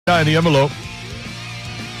In the envelope.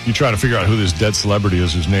 You try to figure out who this dead celebrity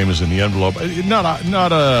is whose name is in the envelope.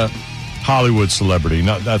 Not a Hollywood celebrity.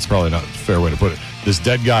 That's probably not a fair way to put it. This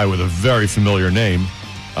dead guy with a very familiar name.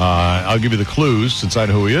 I'll give you the clues since I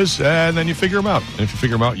know who he is, and then you figure him out. And if you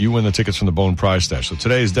figure him out, you win the tickets from the Bone Prize Stash. So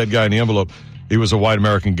today's dead guy in the envelope, he was a white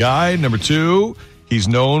American guy. Number 2, he's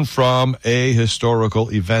known from a historical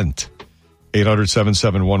event.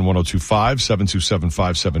 800-771-1025,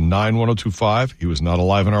 727-579-1025. He was not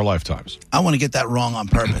alive in our lifetimes. I want to get that wrong on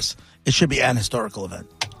purpose. It should be an historical event.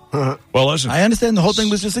 Well, listen. I understand the whole thing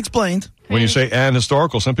was just explained. When you say an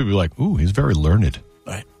historical, some people are like, ooh, he's very learned.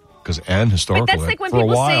 Right. Because an historical that's event, like when for a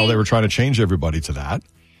people while, say- they were trying to change everybody to that.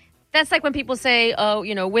 That's like when people say, oh,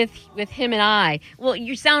 with him and I. Well,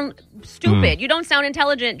 you sound stupid. You don't sound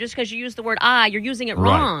intelligent just because you use the word I. You're using it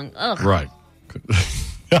wrong. Ugh. Right.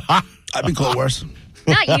 I've been called worse.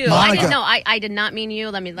 Not you. Monica. I did not mean you.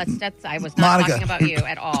 I was not Monica. talking about you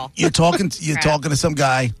at all. You're talking to some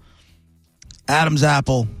guy, Adam's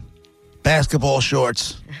apple, basketball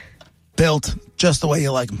shorts, built just the way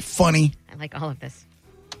you like him. Funny. I like all of this.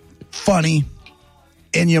 Funny.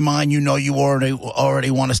 In your mind, you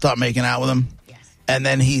already want to start making out with him. Yes. And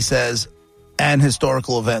then he says, an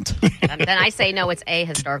historical event. Then I say, no, it's a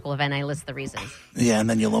historical event. I list the reasons. Yeah, and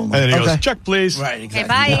then you loan. And then he goes, check, please. Right, Okay,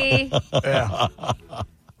 exactly. bye. Yeah.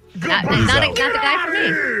 not the guy for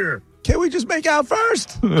me. Can we just make out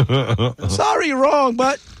first? Sorry, you're wrong,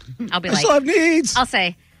 but I'll be I like, still have needs. I'll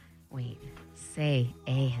say, wait, say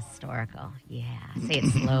a historical. Yeah, say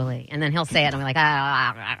it slowly. And then he'll say it, and I'm like,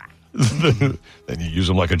 Then you use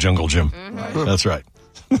them like a jungle gym. Mm-hmm. That's right.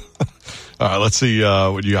 All right, let's see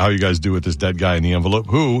how you guys do with this dead guy in the envelope,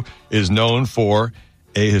 who is known for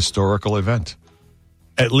a historical event,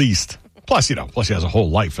 at least. Plus he has a whole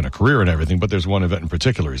life and a career and everything, but there's one event in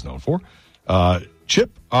particular he's known for.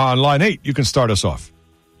 Chip, on line 8, you can start us off.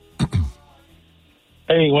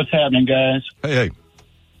 Hey, what's happening, guys? Hey.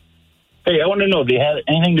 Hey, I want to know, do you have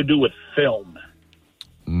anything to do with film?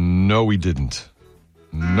 No, we didn't.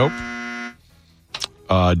 Nope.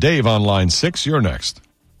 Dave on line 6, you're next.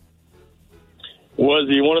 Was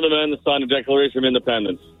he one of the men that signed the Declaration of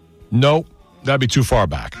Independence? No, that'd be too far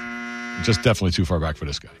back. Just definitely too far back for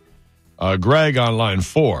this guy. Greg on line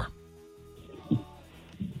 4.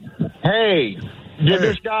 Hey,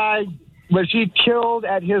 this guy, was he killed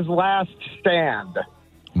at his last stand?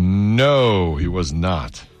 No, he was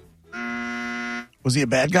not. Was he a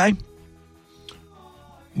bad guy?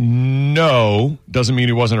 No, doesn't mean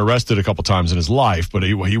he wasn't arrested a couple times in his life, but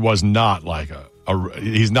he was not like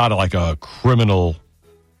he's not like a criminal,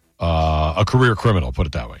 a career criminal, put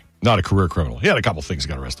it that way. Not a career criminal. He had a couple things he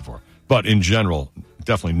got arrested for, but in general,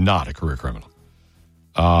 definitely not a career criminal.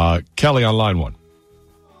 Kelly on line 1.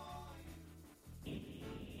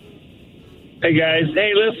 Hey, guys.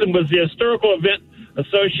 Hey, listen, was the historical event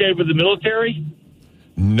associated with the military?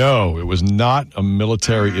 No, it was not a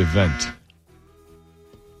military event.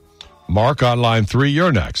 Mark on line 3,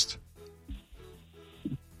 you're next.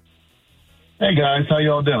 Hey, guys. How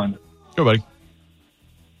y'all doing? Go, buddy.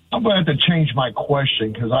 I'm going to have to change my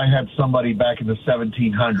question because I had somebody back in the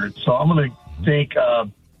 1700s. So I'm going to think,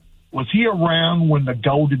 was he around when the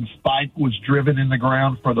golden spike was driven in the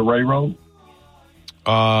ground for the railroad?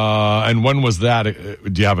 And when was that?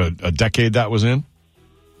 Do you have a decade that was in?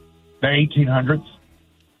 The 1800s.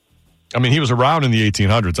 I mean, he was around in the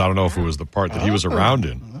 1800s. I don't know if it was the part that he was around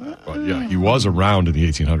in. But yeah, he was around in the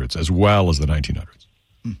 1800s as well as the 1900s.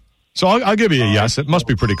 So I'll give you a yes. It must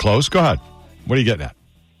be pretty close. Go ahead. What are you getting at?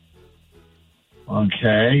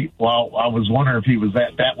 Okay. Well, I was wondering if he was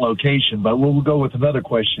at that location, but we'll go with another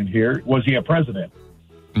question here. Was he a president?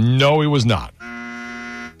 No, he was not.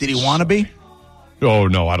 Did he want to be? Oh,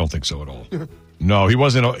 no, I don't think so at all. No, he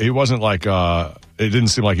wasn't. He wasn't like. It didn't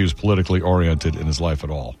seem like he was politically oriented in his life at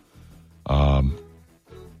all.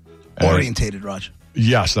 Orientated, Raj.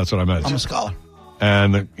 Yes, that's what I meant. I'm a scholar.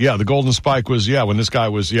 And the golden spike was when this guy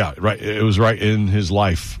was right. It was right in his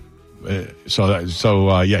life.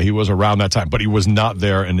 So he was around that time, but he was not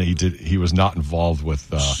there, and he was not involved with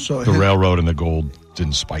the railroad and the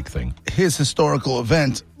golden spike thing. His historical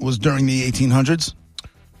event was during the 1800s?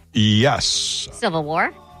 Yes. Civil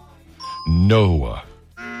War? No.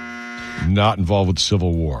 Not involved with the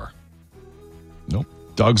Civil War. Nope.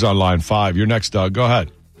 Doug's on line 5. You're next, Doug. Go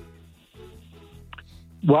ahead.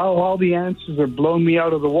 Well, all the answers are blowing me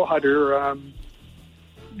out of the water.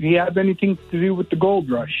 Do you have anything to do with the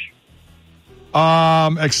gold rush?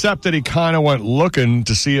 Except that he kind of went looking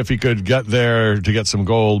to see if he could get there to get some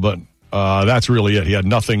gold, but that's really it. He had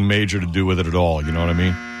nothing major to do with it at all. You know what I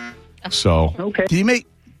mean? So okay.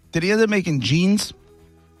 Did he end up making jeans?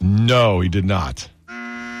 No, he did not.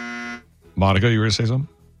 Monica, you were going to say something?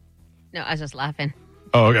 No, I was just laughing.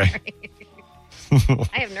 Oh, okay.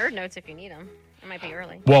 I have nerd notes if you need them. It might be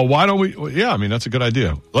early. Well, why don't we? Yeah, I mean, that's a good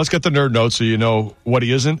idea. Let's get the nerd notes so you know what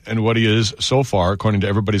he isn't and what he is so far, according to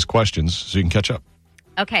everybody's questions, so you can catch up.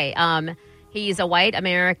 Okay. He's a white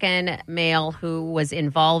American male who was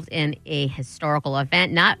involved in a historical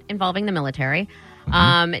event, not involving the military.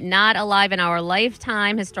 Not alive in our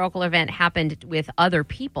lifetime. Historical event happened with other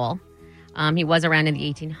people. He was around in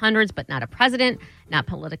the 1800s, but not a president, not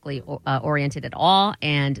politically oriented at all,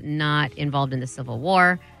 and not involved in the Civil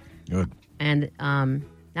War. Good. And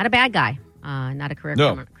not a bad guy, not a career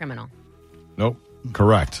criminal. Nope.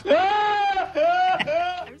 Correct.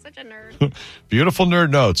 I'm such a nerd. Beautiful nerd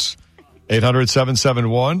notes.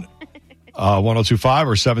 800-771-1025 or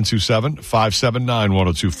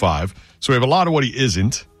 727-579-1025. So we have a lot of what he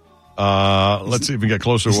isn't. Let's see if we can get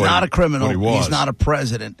closer to He's not a criminal. what he was. He's not a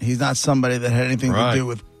president. He's not somebody that had anything to do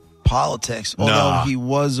with politics. Although he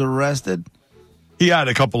was arrested. He had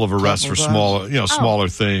a couple of arrests for Couple smaller, smaller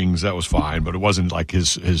things. That was fine, but it wasn't like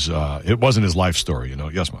his it wasn't his life story,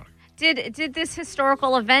 Yes, Monica. Did this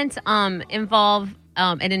historical event involve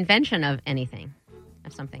an invention of anything,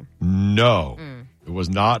 of something? No, it was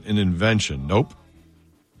not an invention. Nope.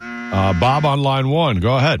 Bob on line 1.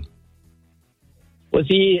 Go ahead. Was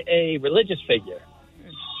he a religious figure?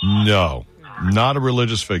 No, not a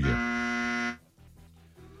religious figure.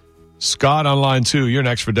 Scott on line 2. You're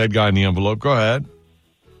next for Dead Guy in the Envelope. Go ahead.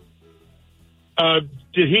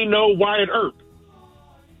 Did he know Wyatt Earp?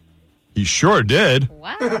 He sure did.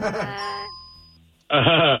 What?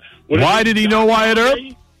 Why did he know Wyatt Earp?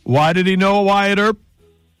 Why did he know Wyatt Earp?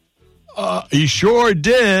 He sure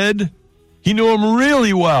did. He knew him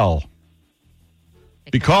really well.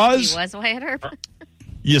 Because he was Wyatt Earp.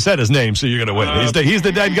 You said his name, so you're going to win. He's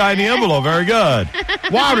the dead guy in the envelope. Very good.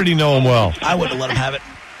 Why did he know him well? I wouldn't have let him have it.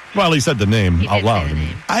 Well, he said the name out loud.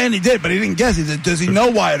 And he did, but he didn't guess. He said, does he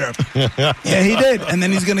know Wyatt Earp? Yeah, he did. And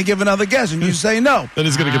then he's going to give another guess, and you say no. Then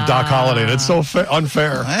he's going to give Doc Holliday. That's so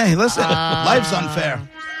unfair. Hey, listen, life's unfair.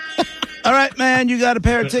 All right, man, you got a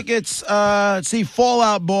pair of tickets. See Fall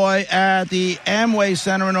Out Boy at the Amway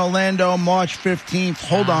Center in Orlando, March 15th.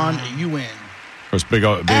 Hold on, you win. Of course, big.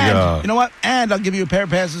 And, you know what? And I'll give you a pair of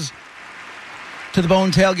passes to the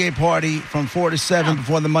Bone Tailgate Party from 4 to 7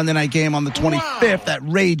 before the Monday night game on the 25th at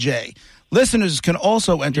Ray J. Listeners can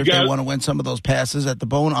also enter if they want to win some of those passes at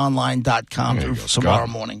theboneonline.com through tomorrow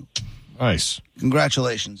morning. Nice.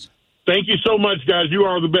 Congratulations. Thank you so much, guys. You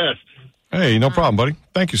are the best. Hey, no problem, buddy.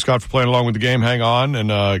 Thank you, Scott, for playing along with the game. Hang on, and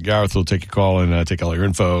Gareth will take your call and take all your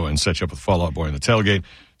info and set you up with Fall Out Boy in the tailgate.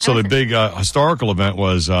 So the big historical event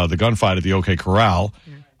was the gunfight at the OK Corral.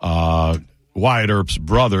 Wyatt Earp's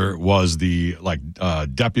brother was the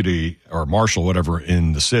deputy or marshal, whatever,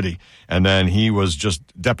 in the city. And then he was just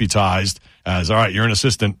deputized as, all right, you're an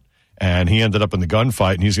assistant. And he ended up in the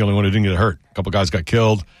gunfight, and he's the only one who didn't get hurt. A couple guys got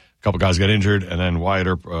killed, a couple guys got injured, and then Wyatt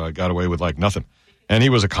Earp got away with nothing. And he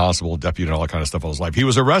was a constable, deputy, and all that kind of stuff all his life. He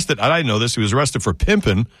was arrested. I didn't know this. He was arrested for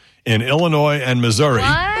pimping in Illinois and Missouri.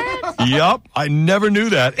 What? Yep. I never knew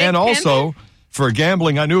that. And also for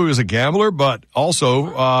gambling. I knew he was a gambler, but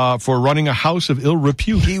also for running a house of ill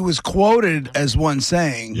repute. He was quoted as one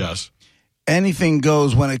saying, yes, anything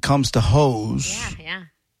goes when it comes to hoes. Yeah. ...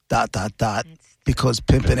 Because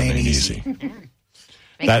pimping ain't easy.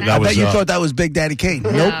 I bet you thought that was Big Daddy Kane.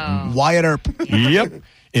 No. Nope. Wyatt Earp. Yep.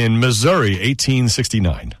 In Missouri,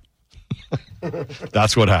 1869.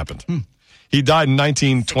 That's what happened. He died in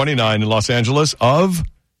 1929 in Los Angeles of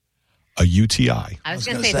a UTI. I was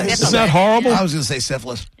going to say syphilis. Isn't that horrible? I was going to say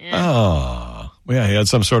syphilis. Yeah, he had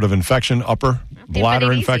some sort of infection, upper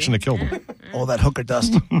bladder infection that killed him. All that hooker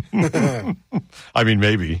dust. I mean,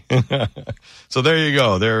 maybe. So there you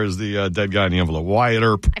go. There is the dead guy in the envelope. Wyatt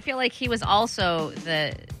Earp. I feel like he was also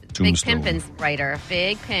the Tombstone. Big Pimpin' writer.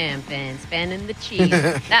 Big Pimpin', spending the cheese.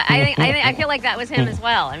 I feel like that was him as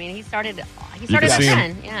well. I mean, he started with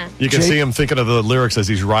 10. Yeah. You can see him thinking of the lyrics as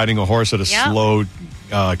he's riding a horse at a slow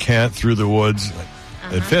cant through the woods.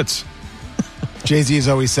 It fits. Jay-Z has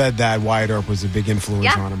always said that Wyatt Earp was a big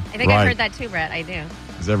influence on him. I think I heard that too, Brett. I do.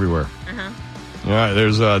 He's everywhere. All right,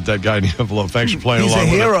 there's Dead Guy in the Envelope. Thanks for playing along with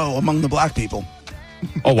He's a hero among the black people.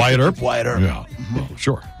 Oh, Wyatt Earp? Wyatt Earp. Yeah,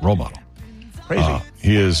 sure. Role model. Crazy.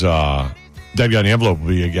 He is Dead Guy in the Envelope will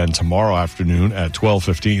be again tomorrow afternoon at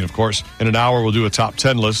 12:15. Of course, in an hour we'll do a top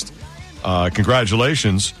 10 list.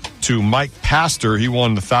 Congratulations to Mike Pastor. He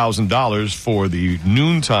won the $1,000 for the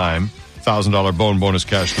noontime $1,000 bone bonus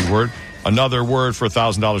cash keyword. Another word for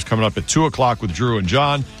 $1,000 coming up at 2 o'clock with Drew and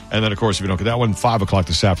John. And then, of course, if you don't get that one, 5 o'clock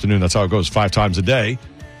this afternoon. That's how it goes 5 times a day.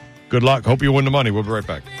 Good luck. Hope you win the money. We'll be right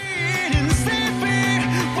back.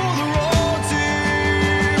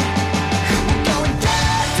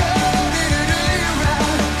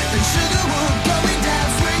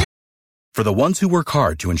 For the ones who work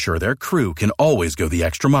hard to ensure their crew can always go the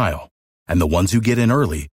extra mile, and the ones who get in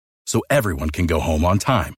early so everyone can go home on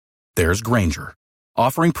time, there's Grainger,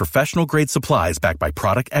 offering professional-grade supplies backed by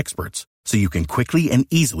product experts so you can quickly and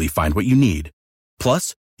easily find what you need.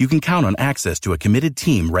 Plus, you can count on access to a committed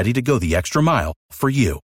team ready to go the extra mile for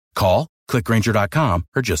you. Call, click Grainger.com,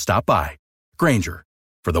 or just stop by. Grainger,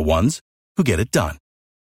 for the ones who get it done.